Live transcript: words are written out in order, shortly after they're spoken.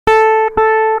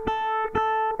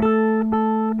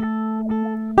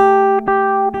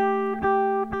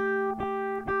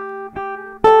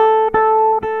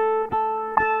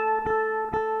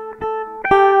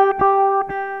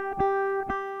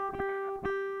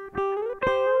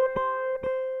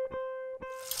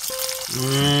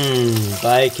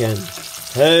Bacon.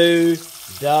 Who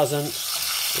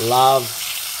doesn't love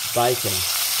bacon?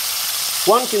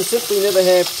 One can simply never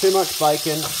have too much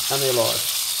bacon in their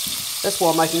life. That's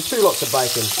why I'm making 2 lots of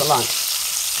bacon for lunch.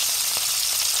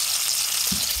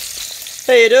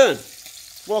 How you doing?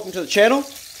 Welcome to the channel.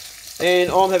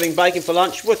 And I'm having bacon for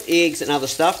lunch with eggs and other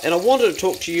stuff. And I wanted to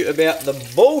talk to you about the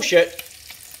bullshit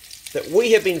that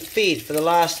we have been fed for the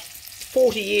last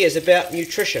 40 years about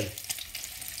nutrition.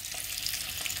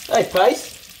 Hey,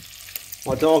 Pace.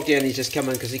 My dog down here's just come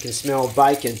in because he can smell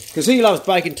bacon. Because he loves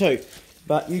bacon too.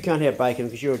 But you can't have bacon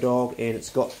because you're a dog and it's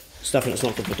got stuff in it's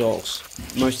not good for dogs.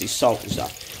 Mostly salt and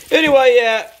stuff.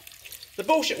 Anyway, the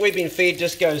bullshit we've been fed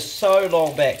just goes so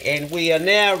long back. And we are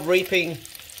now reaping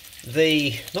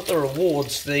not the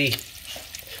rewards,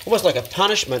 almost like a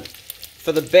punishment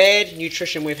for the bad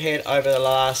nutrition we've had over the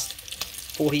last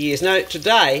 40 years. Now,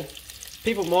 today,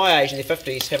 people my age in their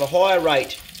 50s have a higher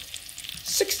rate,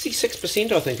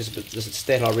 66% I think is the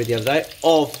stat I read the other day,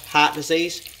 of heart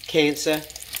disease, cancer,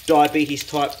 diabetes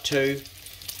type 2,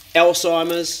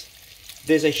 Alzheimer's.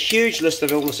 There's a huge list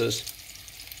of illnesses.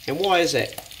 And why is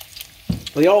that?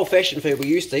 Well, the old-fashioned food we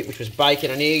used to eat, which was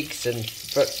bacon and eggs and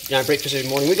breakfast every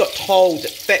morning, we got told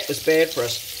that fat was bad for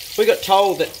us. We got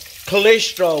told that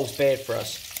cholesterol is bad for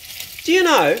us. Do you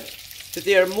know that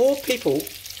there are more people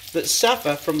that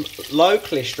suffer from low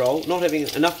cholesterol, not having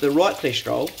enough of the right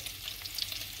cholesterol,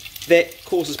 that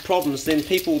causes problems than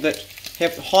people that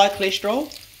have high cholesterol?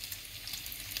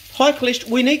 High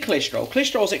cholesterol, we need cholesterol.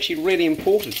 Cholesterol is actually really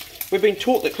important. We've been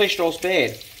taught that cholesterol is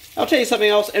bad. I'll tell you something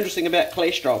else interesting about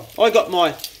cholesterol. I got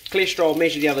my cholesterol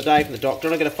measured the other day from the doctor,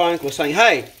 and I got a phone call saying,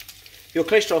 hey, your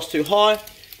cholesterol's too high,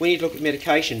 we need to look at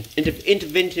medication.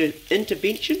 Interventive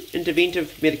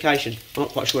medication. I'm not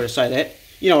quite sure how to say that.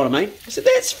 You know what I mean? I said,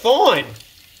 that's fine.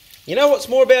 You know what's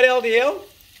more about LDL?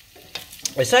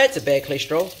 They say it's a bad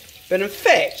cholesterol, but in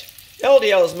fact,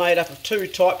 LDL is made up of 2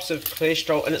 types of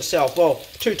cholesterol in itself. Well,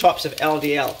 2 types of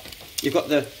LDL. You've got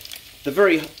the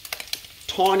very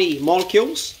tiny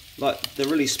molecules, like the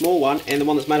really small one, and the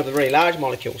one that's made up of the very large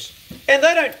molecules. And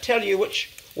they don't tell you which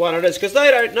one it is, because they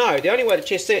don't know. The only way to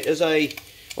test that is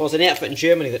there's an outfit in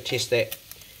Germany that tests that.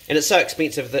 And it's so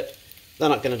expensive that they're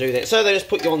not going to do that. So they just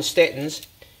put you on statins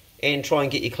and try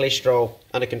and get your cholesterol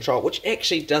under control, which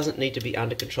actually doesn't need to be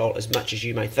under control as much as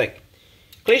you may think.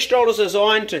 Cholesterol is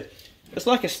designed to, it's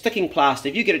like a sticking plaster.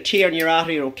 If you get a tear in your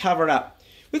artery, it'll cover it up.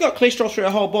 We've got cholesterol through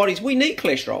our whole bodies. We need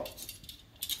cholesterol.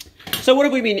 So what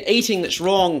have we been eating that's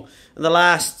wrong in the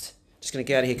last... Just going to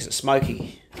get out of here because it's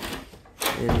smoky.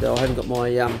 And I haven't got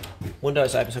my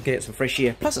windows open so I can get some fresh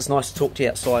air. Plus it's nice to talk to you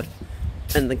outside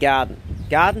in the garden.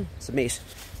 Garden? It's a mess.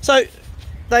 So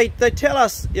they tell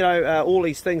us, all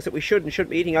these things that we should and shouldn't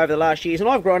be eating over the last years. And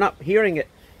I've grown up hearing it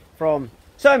from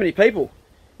so many people.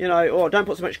 Oh, don't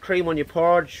put so much cream on your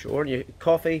porridge or on your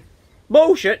coffee.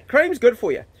 Bullshit. Cream's good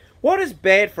for you. What is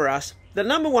bad for us? The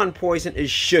number 1 poison is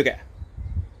sugar.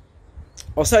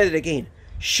 I'll say that again.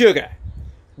 Sugar.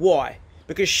 Why?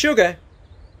 Because sugar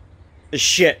is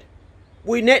shit.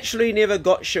 We naturally never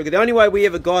got sugar. The only way we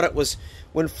ever got it was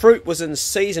when fruit was in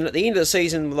season. At the end of the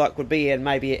season, like would be in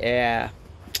maybe our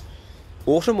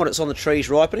autumn when it's on the trees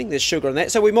ripening. There's sugar in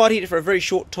that. So we might eat it for a very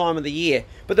short time of the year.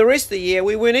 But the rest of the year,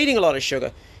 we weren't eating a lot of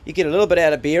sugar. You get a little bit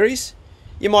out of berries.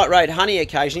 You might raid honey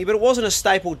occasionally, but it wasn't a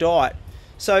staple diet.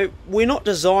 So we're not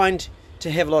designed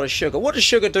to have a lot of sugar. What does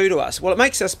sugar do to us? Well, it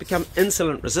makes us become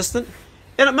insulin resistant,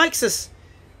 and it makes us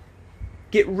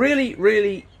get really,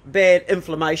 really bad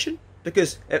inflammation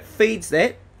because it feeds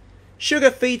that. Sugar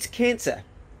feeds cancer.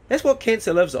 That's what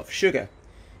cancer lives off, sugar.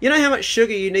 You know how much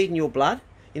sugar you need in your blood?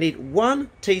 You need 1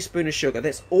 teaspoon of sugar.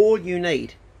 That's all you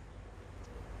need.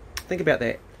 Think about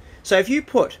that. So if you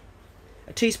put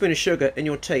a teaspoon of sugar in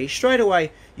your tea, straight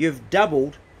away you've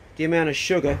doubled the amount of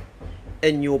sugar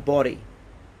in your body.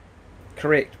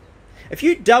 Correct. If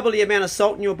you double the amount of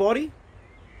salt in your body,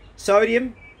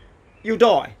 sodium, you'll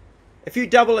die. If you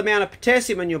double the amount of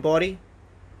potassium in your body,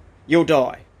 you'll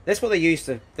die. That's what they use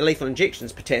the lethal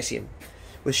injections, potassium.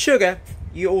 With sugar,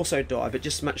 you also die, but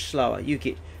just much slower. You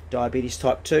get diabetes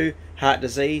type 2, heart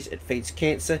disease, it feeds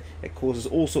cancer, it causes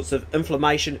all sorts of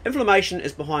inflammation. Inflammation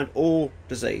is behind all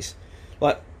disease.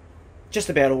 Like, just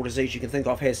about all disease you can think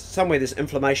of has somewhere there's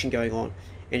inflammation going on,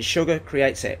 and sugar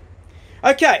creates that.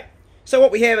 Okay. So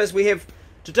what we have is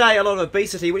today a lot of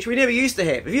obesity, which we never used to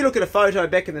have. If you look at a photo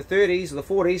back in the 30s or the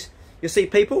 40s, you'll see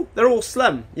people, they're all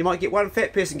slim. You might get one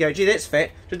fat person go, gee, that's fat.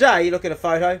 Today, you look at a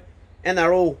photo, and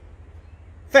they're all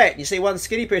fat. You see one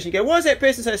skinny person, you go, why is that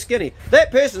person so skinny?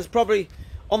 That person's probably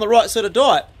on the right sort of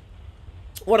diet.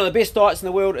 One of the best diets in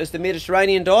the world is the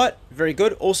Mediterranean diet, very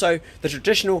good. Also, the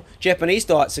traditional Japanese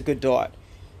diet's a good diet.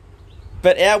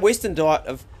 But our Western diet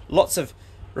of lots of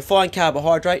refined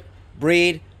carbohydrate,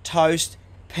 bread, toast,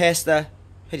 pasta.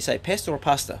 How do you say, pasta or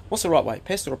pasta? What's the right way,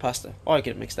 pasta or pasta? I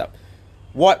get it mixed up.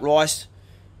 White rice,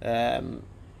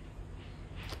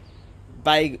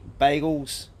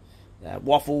 bagels,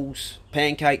 waffles,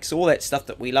 pancakes, all that stuff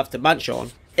that we love to munch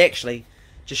on, actually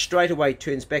just straight away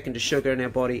turns back into sugar in our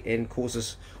body and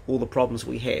causes all the problems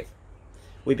we have.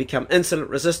 We become insulin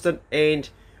resistant, and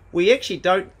we actually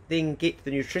don't then get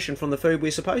the nutrition from the food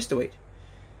we're supposed to eat.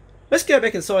 Let's go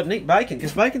back inside and eat bacon,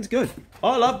 because bacon's good.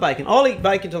 I love bacon. I'll eat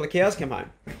bacon till the cows come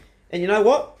home. And you know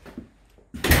what?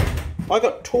 I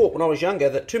got taught when I was younger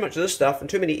that too much of this stuff and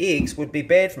too many eggs would be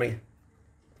bad for me.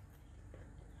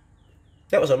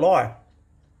 That was a lie.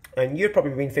 And you've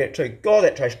probably been fat too. God,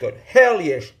 that tastes good. Hell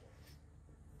yes.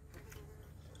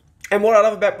 And what I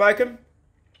love about bacon,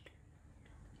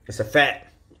 it's the fat.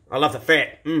 I love the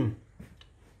fat. A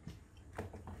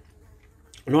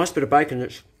nice bit of bacon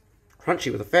that's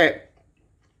crunchy with the fat.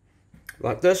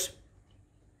 Like this.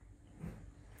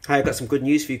 Hey, I've got some good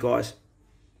news for you guys.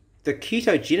 The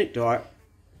ketogenic diet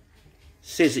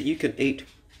says that you can eat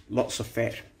lots of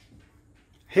fat.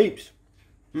 Heaps.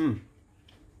 I'd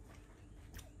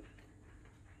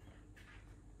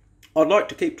like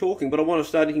to keep talking, but I want to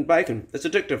start eating bacon. It's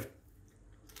addictive.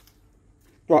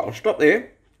 Right, I'll stop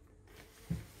there.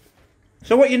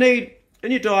 So what you need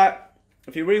in your diet,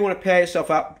 if you really want to power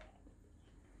yourself up,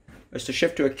 is to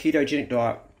shift to a ketogenic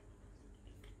diet.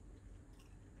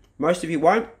 Most of you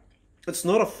won't. It's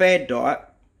not a fad diet.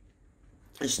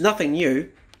 It's nothing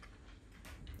new.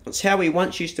 It's how we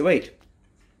once used to eat.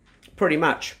 Pretty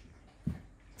much.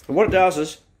 And what it does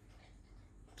is,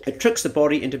 it tricks the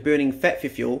body into burning fat for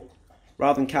fuel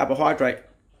rather than carbohydrate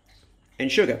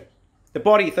and sugar. The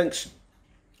body thinks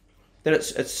that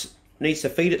it needs to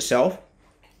feed itself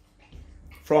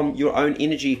from your own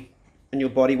energy in your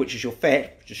body, which is your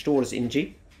fat, which is stored as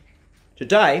energy.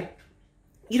 Today,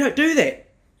 you don't do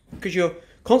that because you're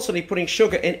constantly putting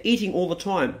sugar and eating all the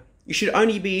time. You should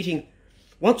only be eating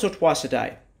once or twice a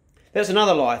day. That's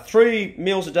another lie. 3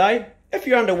 meals a day. If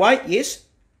you're underweight, yes.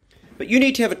 But you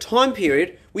need to have a time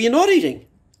period where you're not eating.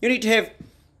 You need to have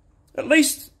at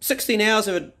least 16 hours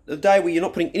of a day where you're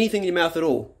not putting anything in your mouth at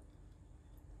all.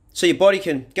 So your body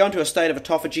can go into a state of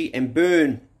autophagy and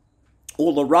burn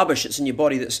all the rubbish that's in your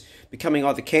body that's becoming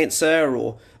either cancer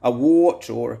or a wart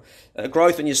or a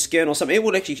growth in your skin or something. It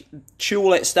will actually chew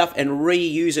all that stuff and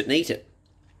reuse it and eat it.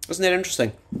 Isn't that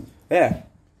interesting? Yeah.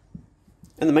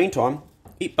 In the meantime,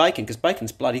 eat bacon, because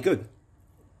bacon's bloody good.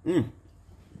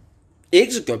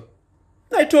 Eggs are good.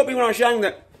 They taught me when I was young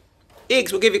that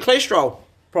eggs will give you cholesterol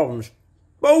problems.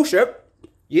 Bullshit.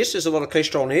 Yes, there's a lot of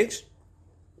cholesterol in eggs.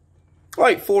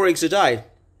 I eat 4 eggs a day.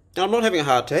 Now, I'm not having a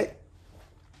heart attack.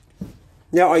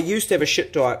 Now, I used to have a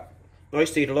shit diet. I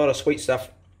used to eat a lot of sweet stuff.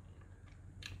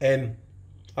 And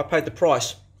I paid the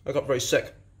price. I got very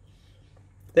sick.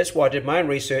 That's why I did my own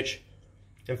research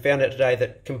and found out today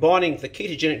that combining the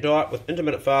ketogenic diet with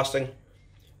intermittent fasting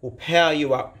will power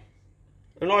you up.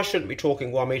 And I shouldn't be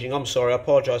talking while I'm eating. I'm sorry. I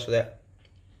apologise for that.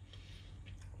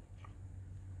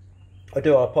 I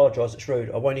apologise. It's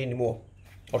rude. I won't eat anymore.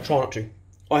 I'll try not to.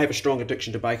 I have a strong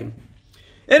addiction to bacon.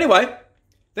 Anyway,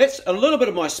 that's a little bit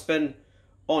of my spin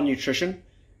on nutrition,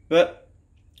 but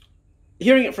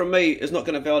hearing it from me is not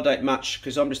going to validate much,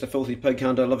 because I'm just a filthy pig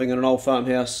hunter living in an old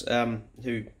farmhouse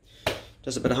who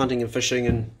does a bit of hunting and fishing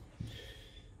and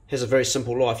has a very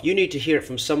simple life. You need to hear it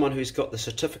from someone who's got the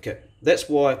certificate. That's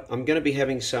why I'm going to be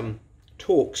having some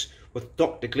talks with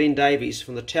Dr. Glenn Davies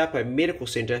from the Taupo Medical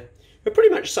Centre, who pretty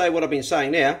much say what I've been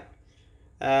saying now.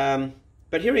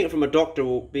 But hearing it from a doctor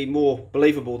will be more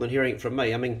believable than hearing it from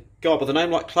me. I mean, God, with a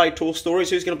name like Clay Tall Stories,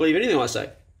 who's going to believe anything I say?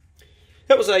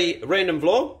 That was a random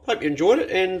vlog. Hope you enjoyed it,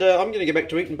 and I'm going to get back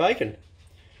to eating bacon.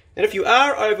 And if you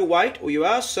are overweight, or you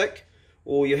are sick,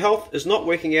 or your health is not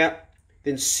working out,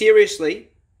 then seriously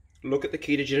look at the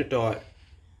ketogenic diet.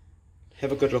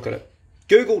 Have a good look at it.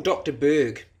 Google Dr.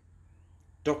 Berg.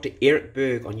 Dr. Eric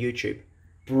Berg on YouTube.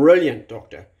 Brilliant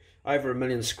doctor. Over 1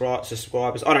 million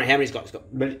subscribers. I don't know how many he's got. He's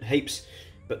got heaps.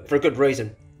 But for a good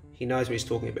reason. He knows what he's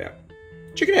talking about.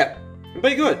 Check it out. And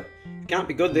be good. If you can't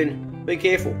be good, then be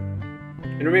careful.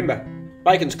 And remember,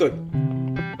 bacon's good.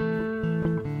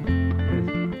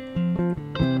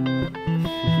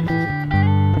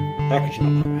 How could you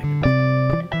not like bacon?